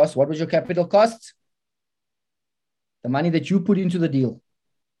capital cost. What was your capital cost? The money that you put into the deal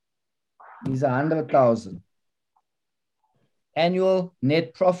is 100,000. Annual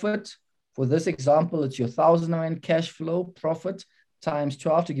net profit. For this example, it's your 1,000 Rand cash flow profit times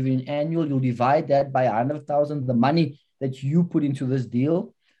 12 to give you an annual. You'll divide that by 100,000, the money that you put into this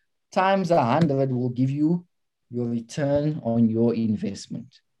deal, times 100 will give you your return on your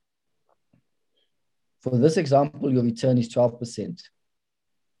investment. For this example, your return is 12%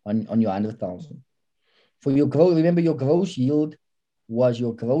 on your 100,000. For your growth, remember your gross yield was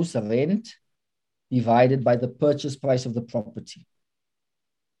your gross rent divided by the purchase price of the property.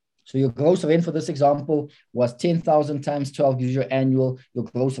 So your gross rent for this example was 10,000 times 12 gives you annual. Your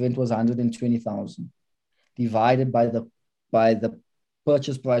gross rent was 120,000 divided by the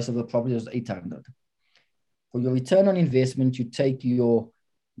purchase price of the property was 800. For your return on investment, you take your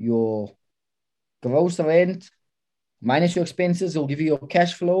gross rent minus your expenses. It'll give you your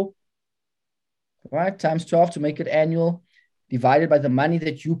cash flow, right? Times 12 to make it annual, divided by the money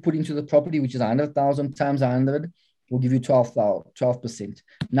that you put into the property, which is 100,000 times 100. Will give you 12%.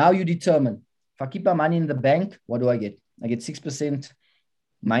 Now you determine, if I keep my money in the bank, what do I get? I get 6%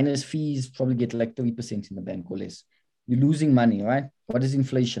 minus fees, probably get like 3% in the bank or less. You're losing money, right? What is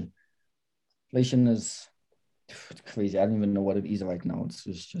inflation? Inflation is crazy. I don't even know what it is right now.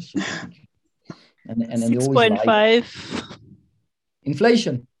 It's just and 6.5.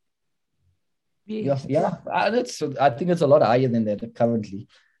 Inflation. Yes. Yeah. I think it's a lot higher than that currently.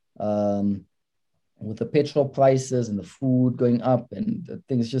 With the petrol prices and the food going up, and the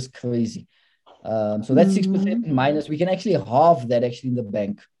thing is just crazy. So that's 6% minus. We can actually halve that actually in the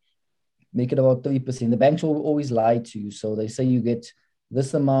bank, make it about 3%. The banks will always lie to you. So they say you get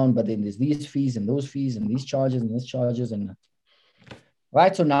this amount, but then there's these fees and those fees and these charges and these charges. And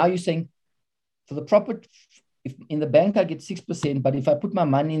right. So now you're saying for the property, if in the bank I get 6%, but if I put my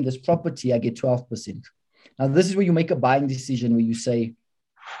money in this property, I get 12%. Now this is where you make a buying decision where you say,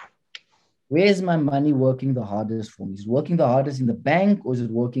 where's my money working the hardest for me? Is it working the hardest in the bank or is it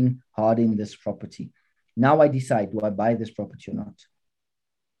working hard in this property? Now I decide, do I buy this property or not?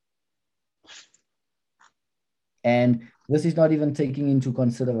 And this is not even taking into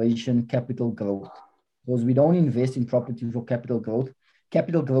consideration capital growth, because we don't invest in property for capital growth.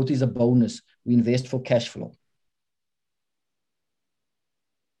 Capital growth is a bonus. We invest for cash flow.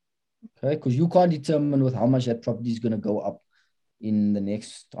 Okay, because you can't determine with how much that property is going to go up in the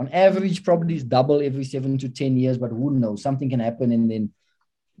next, on average, properties double every 7 to 10 years, but who knows? Something can happen and then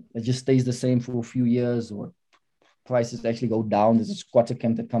it just stays the same for a few years, or prices actually go down. There's a squatter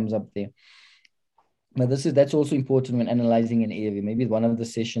camp that comes up there. But that's also important when analyzing an area. Maybe one of the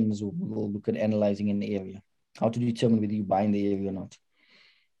sessions we'll look at analyzing an area, how to determine whether you buy in the area or not.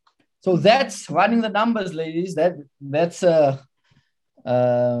 So that's running the numbers, ladies. That's a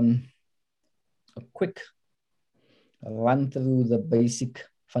quick run through the basic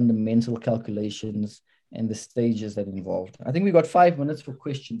fundamental calculations and the stages that involved. I think we got 5 minutes for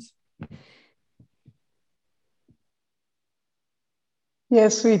questions.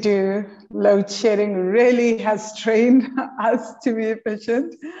 Yes, we do. Load shedding really has trained us to be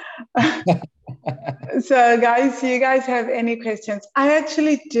efficient. So guys, you guys have any questions? I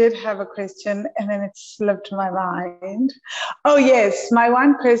actually did have a question and then it slipped my mind. Oh yes, my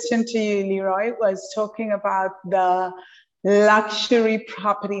one question to you, Leroy, was talking about the luxury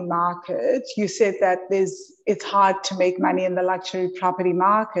property market. You said that it's hard to make money in the luxury property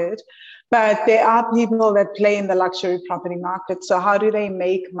market, but there are people that play in the luxury property market. So how do they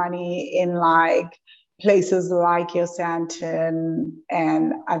make money in like places like your Sandton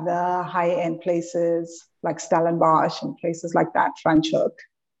and other high-end places like Stellenbosch and places like that, Franschhoek?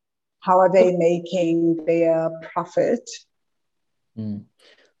 How are they making their profit?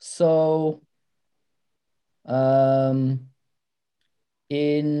 So let's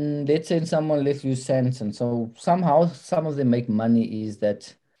use Sandton. So somehow some of them make money is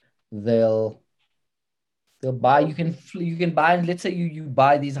that they'll buy, you can buy, let's say you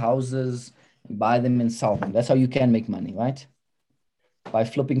buy these houses, you buy them and sell them. That's how you can make money, right? By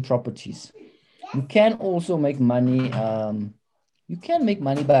flipping properties. You can also make money, by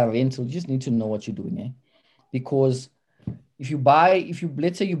rental. You just need to know what you're doing, eh? Because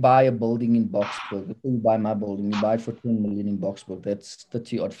let's say you buy a building in Boksburg, let's say you buy my building, you buy it for 10 million in Boksburg, that's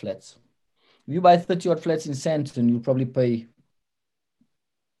 30 odd flats. If you buy 30 odd flats in Sandton, you'll probably pay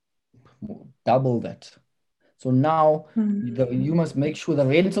double that. So now you must make sure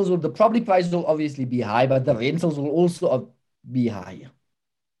the property price will obviously be high, but the rentals will also be high.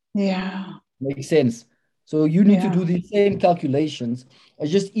 Yeah. Makes sense. So you need to do the same calculations.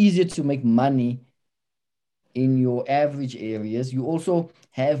 It's just easier to make money in your average areas. You also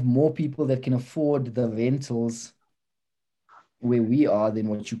have more people that can afford the rentals where we are than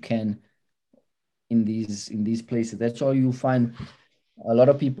what you can in these places. That's why you find a lot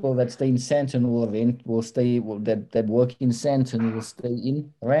of people that stay in Sandton that work in Sandton will stay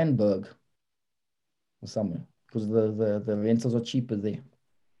in Randburg or somewhere because the rentals are cheaper there.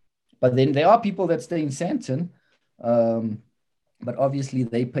 But then there are people that stay in Sandton, but obviously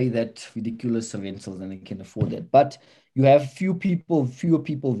they pay that ridiculous rentals and they can afford that. But you have fewer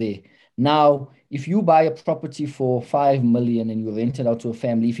people there. Now, if you buy a property for 5 million and you rent it out to a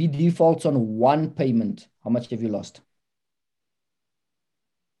family, if he defaults on one payment, how much have you lost?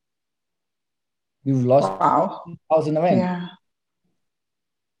 You've lost 1,000 rand. Yeah.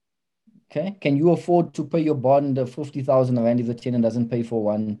 Okay. Can you afford to pay your bond of 50,000 rand if the tenant doesn't pay for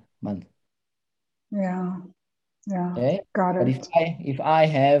 1 month? Yeah. Yeah. Okay. Got it. But if I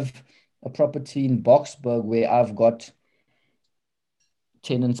have a property in Boksburg where I've got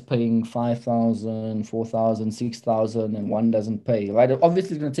tenants paying 5,000, 4,000, 6,000, and one doesn't pay, right?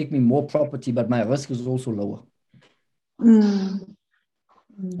 Obviously, it's going to take me more property, but my risk is also lower.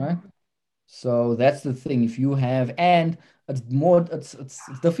 Right? So that's the thing. If you have, and it's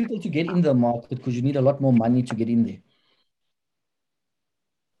difficult to get in the market because you need a lot more money to get in there.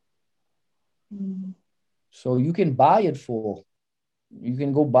 So you can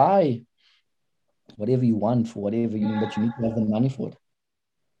go buy whatever you want for whatever you need, but you need to have the money for it.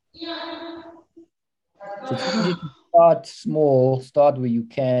 So it's easier to start small, start where you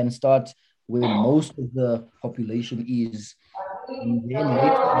can, start where most of the population is. And then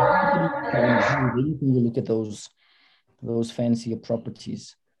later on, then you can look at those fancier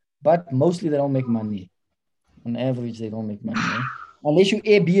properties. But mostly they don't make money. On average, they don't make money. Eh? Unless you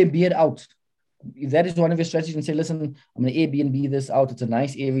Airbnb it out. If that is one of your strategies and say, listen, I'm going to Airbnb this out. It's a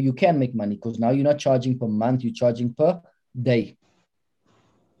nice area. You can make money because now you're not charging per month. You're charging per day.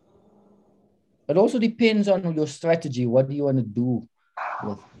 It also depends on your strategy. What do you want to do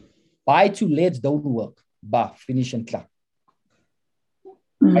with buy to lets don't work. Finish and clap.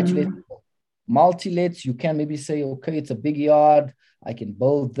 Buy to lets. Multi-lets, you can maybe say, okay, it's a big yard. I can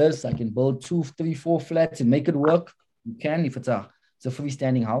build this. I can build 2, 3, 4 flats and make it work. You can if it's a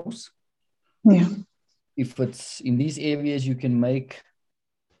freestanding house. Yeah. If it's in these areas, you can make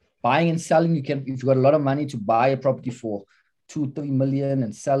buying and selling. You can, if you've got a lot of money to buy a property for 2, 3 million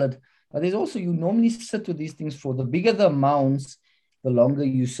and sell it. But there's also, you normally sit with these things for the bigger the amounts, the longer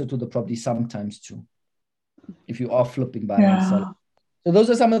you sit with the property sometimes too. If you are flipping, buying and selling. So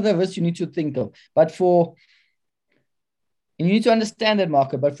those are some of the risks you need to think of. But and you need to understand that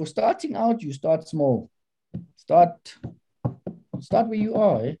market. But for starting out, you start small. Start where you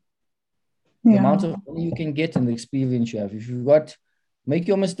are. Eh? The amount of money you can get and the experience you have. If you've got, make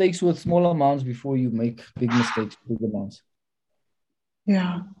your mistakes with small amounts before you make big mistakes with big amounts.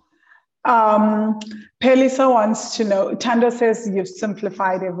 Yeah. Pelisa wants to know, Tanda says you've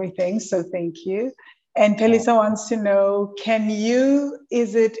simplified everything, so thank you. And Pelisa wants to know,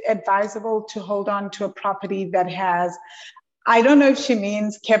 is it advisable to hold on to a property that has, I don't know if she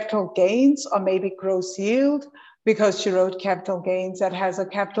means capital gains or maybe gross yield, because she wrote capital gains, that has a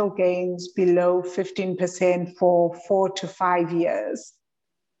capital gains below 15% for 4 to 5 years.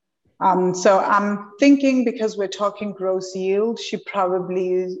 So I'm thinking, because we're talking gross yield, she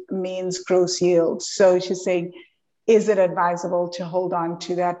probably means gross yield. So she's saying, is it advisable to hold on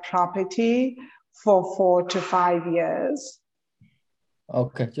to that property for 4 to 5 years?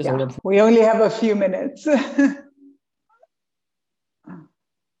 Okay, just hold on. We only have a few minutes.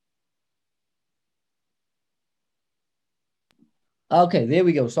 Okay, there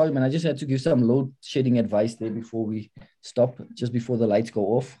we go. Sorry, man. I just had to give some load shedding advice there before we stop, just before the lights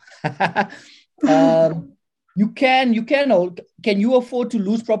go off. You can hold. Can you afford to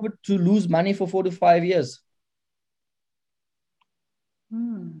lose money for 4 to 5 years?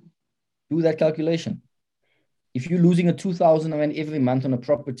 Do that calculation. If you're losing a 2,000 rand every month on a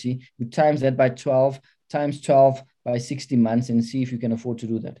property, you times that by 12, times 12 by 60 months, and see if you can afford to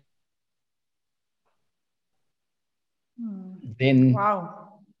do that. Then,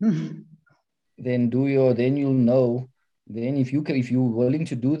 then you'll know. Then if you're willing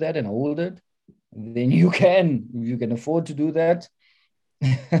to do that and hold it, then you can afford to do that.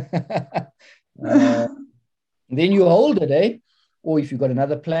 Then you hold it, eh? Or if you've got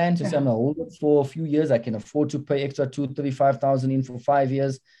another plan to say, I'm going to hold it for a few years, I can afford to pay extra 235,000 in for 5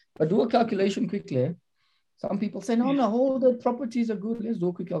 years. But do a calculation quickly. Eh? Some people say, no, hold it. Properties are good. Let's do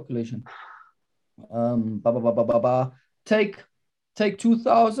a quick calculation. Take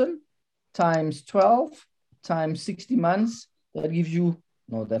 2,000 times 12 times 60 months. That gives you,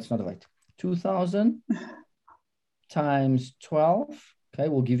 no, that's not right. 2,000 times 12, okay,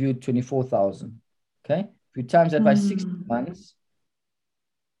 will give you 24,000. Okay, if you times that by 60 months,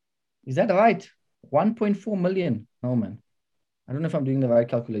 is that right? 1.4 million. Oh man, I don't know if I'm doing the right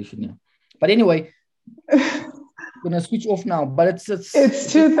calculation here. But anyway, I'm gonna switch off now. But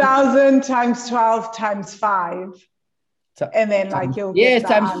it's 2,000 times 12 times 5. And then like you'll get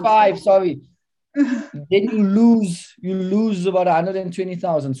times answer. 5, sorry. Then you lose about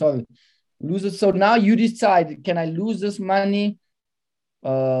 120,000. Sorry. Lose it. So now you decide, can I lose this money?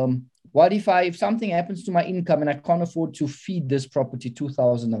 What if something happens to my income and I can't afford to feed this property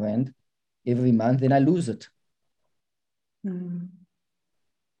 2,000 rand every month, then I lose it.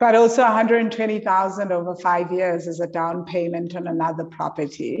 But also 120,000 over 5 years is a down payment on another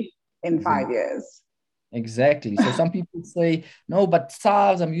property in 5 years. Exactly. So some people say, no, but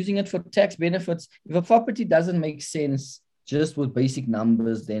SARS, I'm using it for tax benefits. If a property doesn't make sense just with basic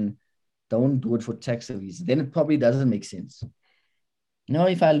numbers, then don't do it for tax reasons. Then it probably doesn't make sense. No,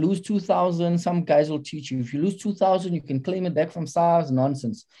 if I lose 2,000, some guys will teach you. If you lose 2,000, you can claim it back from SARS.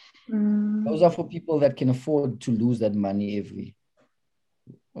 Nonsense. Those are for people that can afford to lose that money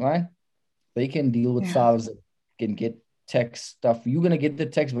right? They can deal with SARS, can get tax stuff. You're going to get the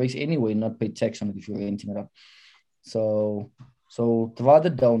tax breaks anyway, not pay tax on it if you're renting it out. So rather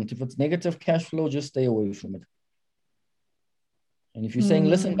don't. If it's negative cash flow, just stay away from it. And if you're saying,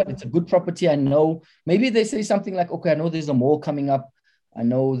 listen, but it's a good property, I know, maybe they say something like, okay, I know there's a mall coming up. I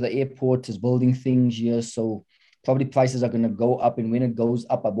know the airport is building things here, so probably prices are going to go up. And when it goes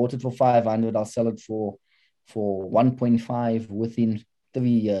up, I bought it for 500, I'll sell it for 1.5 within 3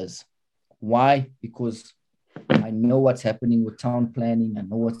 years. Why? Because I know what's happening with town planning. I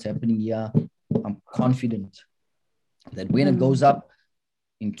know what's happening here. I'm confident that when it goes up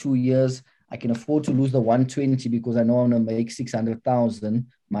in 2 years, I can afford to lose the 120 because I know I'm going to make 600,000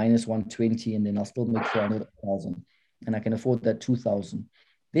 minus 120, and then I'll still make 400,000, and I can afford that 2,000.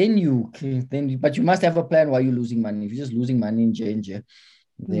 But you must have a plan why you're losing money. If you're just losing money in danger,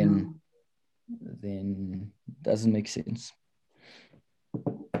 then it doesn't make sense.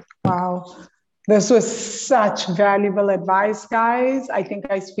 Wow. This was such valuable advice, guys. I think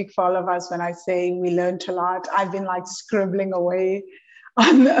I speak for all of us when I say we learned a lot. I've been like scribbling away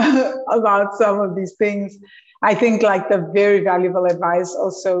about some of these things. I think like the very valuable advice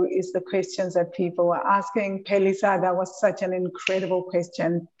also is the questions that people were asking. Pelisa, that was such an incredible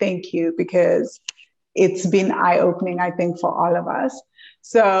question. Thank you, because it's been eye-opening, I think, for all of us.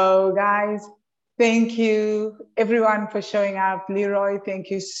 So guys, thank you everyone for showing up. Leroy, thank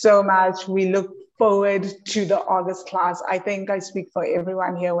you so much. We look forward to the August class. I think I speak for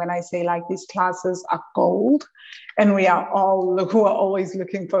everyone here when I say like these classes are gold, and we are all who are always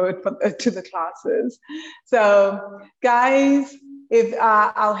looking forward to the classes. So guys, if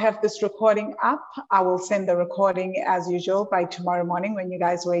I'll have this recording up, I will send the recording as usual by tomorrow morning when you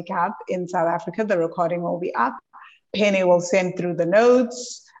guys wake up in South Africa. The recording will be up. Penny will send through the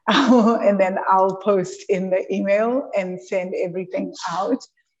notes. And then I'll post in the email and send everything out.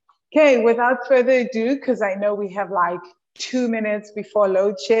 Okay, without further ado, because I know we have like 2 minutes before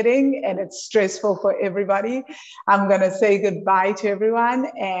load shedding and it's stressful for everybody, I'm going to say goodbye to everyone.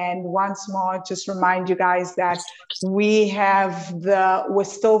 And once more, just remind you guys that we're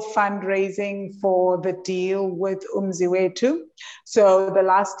still fundraising for the deal with Umziwethu. So the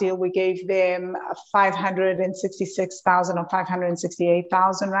last deal, we gave them 566,000 or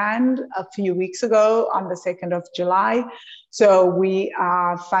 568,000 Rand a few weeks ago on the 2nd of July. So we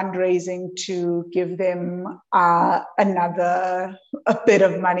are fundraising to give them a bit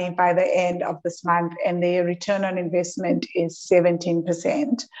of money by the end of this month, and their return on investment is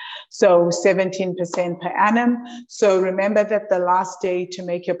 17%. So 17% per annum. So remember that the last day to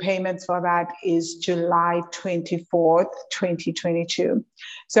make your payments for that is July 24th, 2022.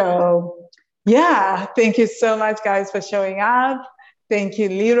 So yeah, thank you so much, guys, for showing up. Thank you,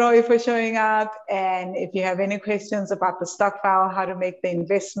 Leroy, for showing up. And if you have any questions about the stock file, how to make the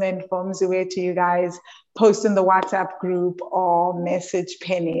investment from Umziwethu, you guys post in the WhatsApp group or message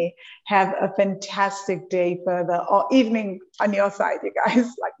Penny. Have a fantastic day further, or evening on your side, you guys.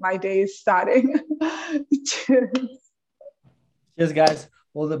 Like my day is starting. Cheers. Cheers, guys.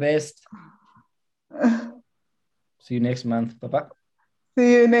 All the best. See you next month. Bye-bye.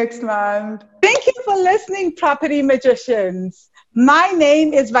 See you next month. Thank you for listening, Property Magicians. My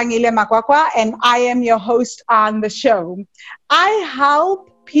name is Vangile Makwakwa, and I am your host on the show. I help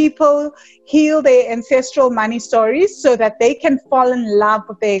people heal their ancestral money stories so that they can fall in love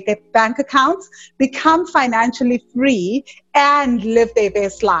with their bank accounts, become financially free, and live their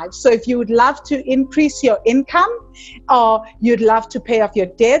best lives. So if you would love to increase your income, or you'd love to pay off your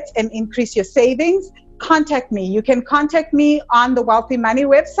debts and increase your savings, contact me. You can contact me on the Wealthy Money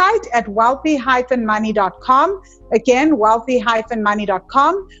website at wealthy-money.com. Again,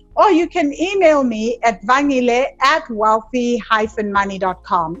 wealthy-money.com. Or you can email me at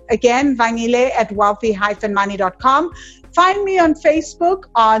vangile@wealthy-money.com. Again, vangile@wealthy-money.com. Find me on Facebook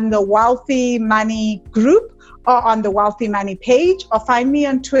on the Wealthy Money group or on the Wealthy Money page, or find me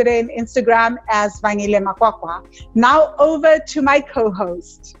on Twitter and Instagram as Vangile Makwakwa. Now over to my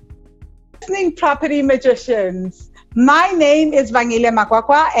co-host. Listening, Property Magicians. My name is Vangile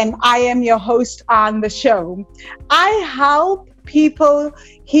Makwakwa, and I am your host on the show. I help people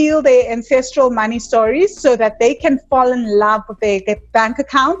heal their ancestral money stories so that they can fall in love with their bank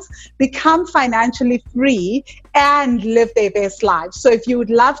accounts, become financially free, and live their best lives. So if you would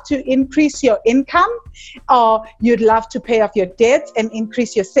love to increase your income, or you'd love to pay off your debts and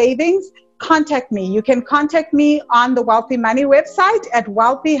increase your savings, contact me. You can contact me on the Wealthy Money website at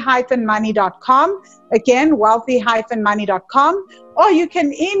wealthy-money.com. Again, wealthy-money.com. Or you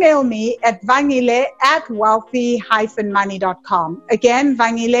can email me at vangile@wealthy-money.com. Again,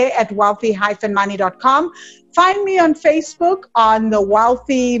 vangile@wealthy-money.com. Find me on Facebook on the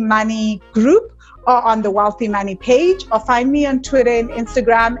Wealthy Money group or on the Wealthy Money page, or find me on Twitter and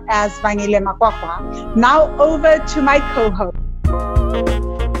Instagram as Vangile Makwakwa. Now over to my co-host.